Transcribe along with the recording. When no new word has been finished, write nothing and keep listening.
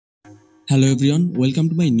Hello everyone, welcome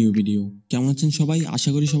to my new video. কেমন আছেন সবাই? আশা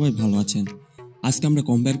করি সবাই ভালো আছেন। আজকে আমরা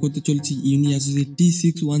কম্পেয়ার করতে চলছি Unisoc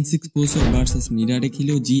T616 processor versus MediaTek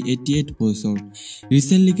Helio G88 processor.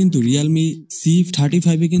 Recently কিন্তু রিয়েলমি C35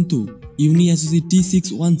 কিন্তু ইউনিসক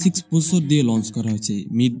T616 প্রসেসর দিয়ে লঞ্চ করা হয়েছে।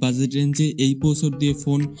 মিড বাজেট রেঞ্জে এই প্রসেসর দিয়ে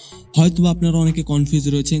ফোন হয়তো আপনারা অনেকে কনফিউজ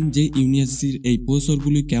রয়েছেন যে ইউনিসকের এই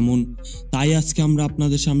প্রসেসরগুলি কেমন। তাই আজকে আমরা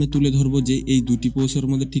আপনাদের সামনে তুলে ধরবো যে এই দুটি প্রসেসরের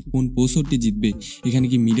মধ্যে ঠিক কোন প্রসেসরটি জিতবে। এখানে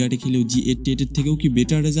কি মিডিয়াটেক হেলিও G88 এর থেকেও কি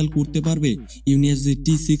বেটার রেজাল্ট করতে পারবে ইউনিসক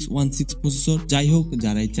T616 প্রসেসর? যাই হোক,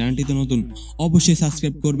 যারা এই চ্যানেলটিতে নতুন অবশ্যই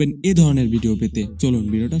সাবস্ক্রাইব করবেন এ ধরনের ভিডিও পেতে। চলুন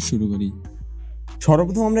ভিডিওটা শুরু করি।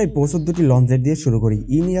 সর্বপ্রথম আমরা এই প্রসেসর দুটি লঞ্চের দিয়ে শুরু করি।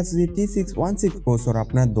 ইউনিসক T616 প্রসেসর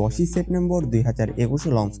আপনার 10ই সেপ্টেম্বর 2021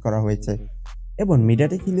 লঞ্চ করা হয়েছে এবং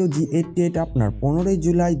মিডিয়াটেক হেলিও G88 আপনার 15ই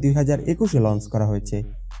জুলাই 2021 লঞ্চ করা হয়েছে।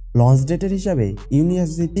 লঞ্চ ডেটের হিসাবে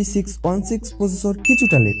ইউনিসক T616 প্রসেসর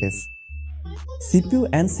কিছুটা latest. CPU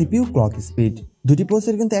and CPU clock speed দুটি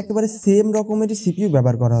প্রসেসর কিন্তু একেবারে সেম রকমেরই সিপিইউ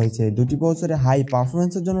ব্যবহার করা হয়েছে। দুটি প্রসেসরে হাই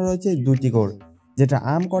পারফরমেন্সের জন্য রয়েছে দুটি কোর, যেটা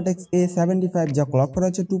ARM Cortex A75 যা ক্লক করা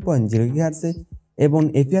হয়েছে 2.0 GHz এবং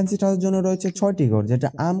এফিসিয়েন্সিটার জন্য রয়েছে 6টি কোর, যেটা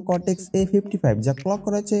ARM Cortex A55 যা ক্লক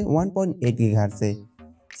করা হয়েছে 1.8 GHz।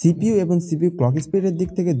 সিপিইউ এবং সিপিইউ ক্লক স্পিডের দিক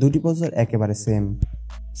থেকে দুটি প্রসেসর একেবারে same.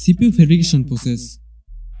 CPU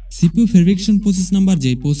verification process number, যে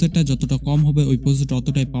প্রসেসরটা যতটা কম হবে ওই প্রসেসরটা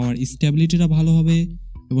অতটাই পাওয়ার স্টেবিলিটিটা ভালো হবে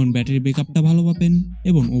এবং ব্যাটারি ব্যাকআপটা ভালো পাবেন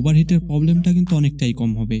এবং ওভারহিটের প্রবলেমটা কিন্তু অনেকটাই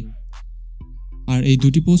কম হবে। আর এই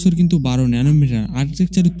দুটি প্রসেসর কিন্তু 12 ন্যানোমিটার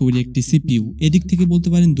আর্কিটেকচারে তৈরি একটি সিপিইউ। এদিক থেকে বলতে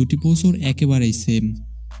পারেন দুটি প্রসেসর একেবারেই same.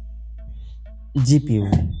 GPU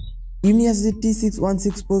Unisoc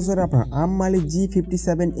T616 processor আপনার ARM Mali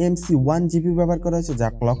G57MC1 জিপিইউ ব্যবহার করা হয়েছে, যা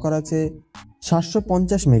ক্লক করা আছে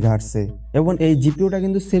 750 মেগাহার্টজ এবং এই জিপিইউটা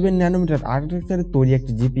কিন্তু 7 ন্যানোমিটার আর্কিটেকচারে তৈরি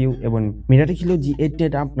একটি জিপিইউ এবং মিডিয়াটেক হেলিও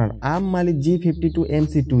G88 আপনার ARM Mali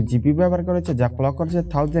G52MC2 জিপিইউ ব্যবহার করা হয়েছে, যা ক্লক করা হচ্ছে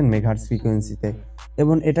 1000 মেগাহার্টজ ফ্রিকোয়েন্সিতে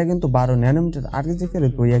এবং এটা কিন্তু 12 ন্যানোমিটার আর্কিটেকচারে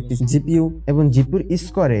তৈরি একটি জিপিইউ এবং জিপিইউর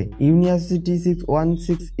স্কোরে ইউনিসক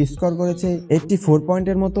T616 স্কোর করেছে 84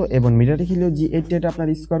 পয়েন্টের মতো এবং মিডিয়াটেক হেলিও G88 আপনার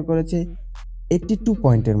স্কোর করেছে 82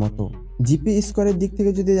 পয়েন্টের মতো। জিপি স্কোরের দিক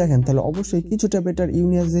থেকে যদি দেখেন তাহলে অবশ্যই কিছুটা better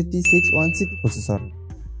Unisoc T616 processor.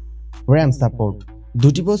 RAM support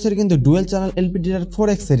দুটি প্রসেসর কিন্তু ডুয়েল চ্যানেল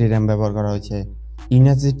LPDDR4X এর র্যাম ব্যবহার করা হয়েছে।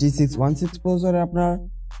 ইউনিসক T616 প্রসেসরে আপনার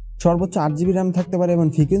সর্বোচ্চ 8GB র্যাম থাকতে পারে এবং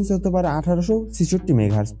ফ্রিকোয়েন্সি হতে পারে 1866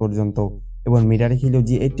 মেগাহার্টজ পর্যন্ত এবং মিডিয়াটেক হেলিও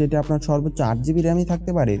G88 আপনার সর্বোচ্চ 8GB র্যামই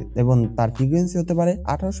থাকতে পারে এবং তার ফ্রিকোয়েন্সি হতে পারে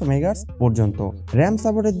 1800 মেগাহার্টজ পর্যন্ত। র্যাম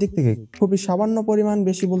সাপোর্টের দিক থেকে খুবই সামান্য পরিমাণ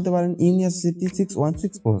বেশি বলতে পারেন Unisoc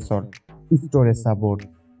T616 processor. Storage support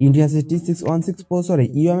Unisoc T616 প্রসেসরে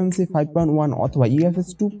eMMC 5.1 অথবা UFS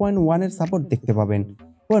 2.1 এর সাপোর্ট দেখতে পাবেন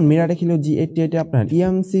এবং মিডিয়াটেক হেলিও G88 আপনার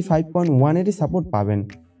eMMC 5.1 এরই সাপোর্ট পাবেন।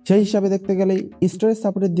 সেই হিসাবে দেখতে গেলে স্টোরেজ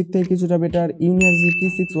সাপোর্টের দিক থেকে কিছুটা better Unisoc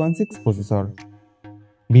T616 processor.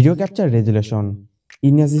 Video capture resolution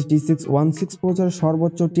Unisoc T616 প্রসেসরের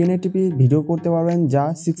সর্বোচ্চ 1080p ভিডিও করতে পারবেন, যা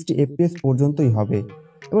 60 fps পর্যন্তই হবে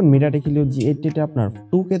এবং মিডিয়াটেক হেলিও G88 আপনার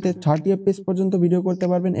 2K তে 30 fps পর্যন্ত ভিডিও করতে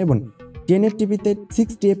পারবেন এবং 1080p তে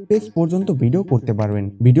 60 fps পর্যন্ত ভিডিও করতে পারবেন।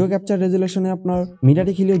 ভিডিও ক্যাপচার রেজুলেশনে আপনার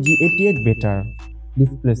MediaTek Helio G88 better.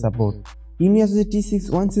 Display support Unisoc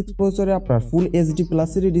T616 প্রসেসরে আপনার ফুল এইচডি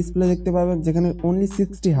প্লাসের ডিসপ্লে দেখতে পাবেন, যেখানে অনলি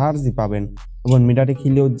 60 হার্জই পাবেন এবং মিডিয়াটেক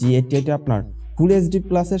হেলিও G88 আপনার ফুল এইচডি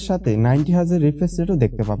প্লাসের সাথে 90 হার্জের রিফ্রেশ রেটও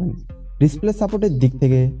দেখতে পাবেন। ডিসপ্লে সাপোর্টের দিক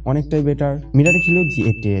থেকে অনেকটাই better MediaTek Helio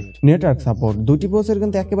G88। Network support দুটি প্রসেসর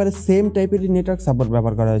কিন্তু একেবারে সেম টাইপেরই নেটওয়ার্ক সাপোর্ট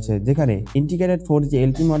ব্যবহার করা হয়েছে, যেখানে ইন্টিগ্রেটেড 4G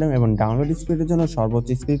LTE মডেম এবং ডাউনলোড স্পিডের জন্য সর্বোচ্চ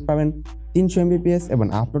স্পিড পাবেন 300 Mbps এবং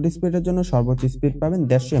আপলোড স্পিডের জন্য সর্বোচ্চ স্পিড পাবেন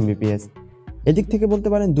 150 Mbps। এদিক থেকে বলতে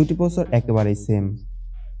পারেন দুটি প্রসেসর একেবারেই same.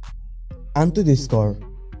 আন্তুতু score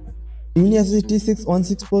Unisoc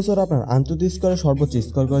T616 processor আপনার আন্তুতু স্কোরে সর্বোচ্চ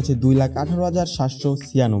স্কোর করেছে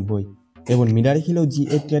 2,18,796 এবং মিডিয়াটেক হেলিও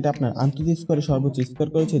G88 আপনার আন্তুতু স্কোরে সর্বোচ্চ স্কোর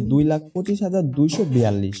করেছে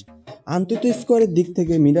 2,25,242। আন্তুতু স্কোরের দিক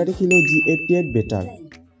থেকে MediaTek Helio G88 better.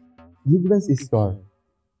 Geekbench score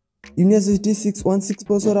Unisoc T616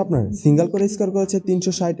 processor আপনার সিঙ্গেল করে স্কোর করেছে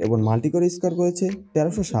 360 এবং মাল্টি করে স্কোর করেছে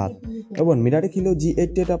 1307 এবং মিডিয়াটেক হেলিও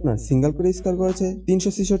G88 আপনার সিঙ্গেল করে স্কোর করেছে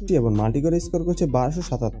 366 এবং মাল্টি করে স্কোর করেছে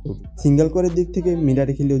 1277। সিঙ্গেল করের দিক থেকে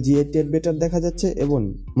মিডিয়াটেক হেলিও G88 বেটার দেখা যাচ্ছে এবং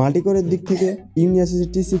মাল্টি করের দিক থেকে ইউনিসক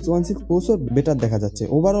T616 প্রসেসর বেটার দেখা যাচ্ছে।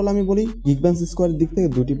 ওভারঅল আমি বলি গিকবেঞ্চ স্কোরের দিক থেকে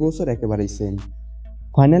দুটি প্রসেসর একেবারেই সেম।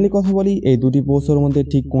 ফাইনালি কথা বলি এই দুটি প্রসেসরের মধ্যে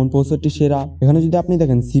ঠিক কোন প্রসেসরটি সেরা। এখানে যদি আপনি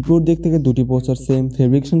দেখেন সিপিইউর দিক থেকে দুটি প্রসেসর সেম,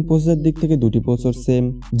 ফেব্রিকেশন প্রসেসর দিক থেকে দুটি প্রসেসর সেম,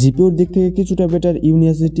 জিপিইউর দিক থেকে কিছুটা better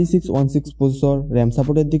Unisoc T616 processor, RAM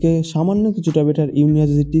সাপোর্টের দিকে সামান্য কিছুটা better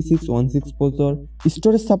Unisoc T616 processor,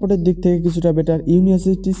 storage সাপোর্টের দিক থেকে কিছুটা better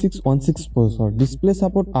Unisoc T616 processor, display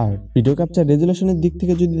support আর ভিডিও ক্যাপচার রেজুলেশনের দিক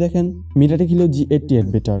থেকে যদি দেখেন মিডিয়াটেক হিলিও G88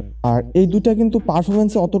 বেটার। আর এই দুটা কিন্তু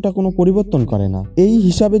পারফরমেন্সে অতটা কোনো পরিবর্তন করে না। এই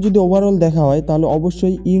হিসাবে যদি ওভারঅল দেখা হয় তাহলে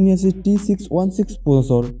অবশ্যই ইউনিসক T616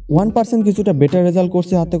 প্রসেসর 1% কিছুটা বেটার রেজাল্ট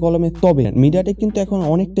করছে হাতে কলমে। তবে মিডিয়াটেক কিন্তু এখন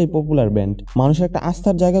অনেকটাই পপুলার ব্র্যান্ড, মানুষের একটা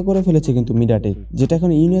আস্থার জায়গা করে ফেলেছে কিন্তু মিডিয়াটেক, যেটা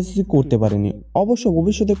এখন ইউনিসক করতে পারেনি। অবশ্য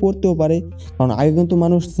ভবিষ্যতে করতেও পারে, কারণ আগে কিন্তু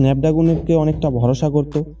মানুষ স্ন্যাপড্রাগনকে অনেকটা ভরসা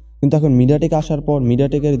করতো, কিন্তু এখন মিডিয়াটেক আসার পর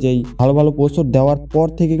মিডিয়াটেকের যেই ভালো ভালো প্রসেসর দেওয়ার পর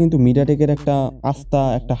থেকে কিন্তু মিডিয়াটেকের একটা আস্থা,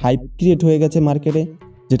 একটা হাইপ ক্রিয়েট হয়ে গেছে মার্কেটে,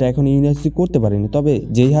 যেটা এখন ইউনিসক করতে পারেনি। তবে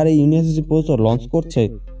যেই হারে ইউনিসক প্রসেসর লঞ্চ করছে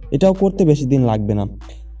এটাও করতে বেশি দিন লাগবে না।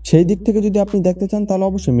 সেই দিক থেকে যদি আপনি দেখতে চান তাহলে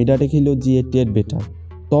অবশ্যই মিডিয়াটেক হিলিও G88 বেটার।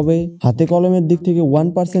 তবে হাতে কলমের দিক থেকে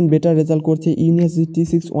 1% বেটার রেজাল্ট করছে ইউনিসক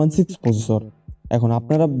T616 প্রসেসর। এখন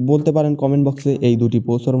আপনারা বলতে পারেন কমেন্ট বক্সে এই দুটি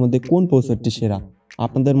প্রসেসরের মধ্যে কোন প্রসেসরটি সেরা।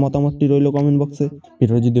 আপনাদের মতামতটি রইল কমেন্ট বক্সে।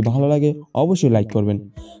 ভিডিওটি যদি ভালো লাগে অবশ্যই লাইক করবেন,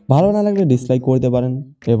 ভালো না লাগলে ডিসলাইক করতে পারেন।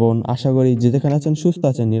 এবং আশা করি যে যেখানে আছেন সুস্থ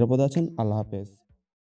আছেন, নিরাপদ আছেন। আল্লাহ হাফেজ।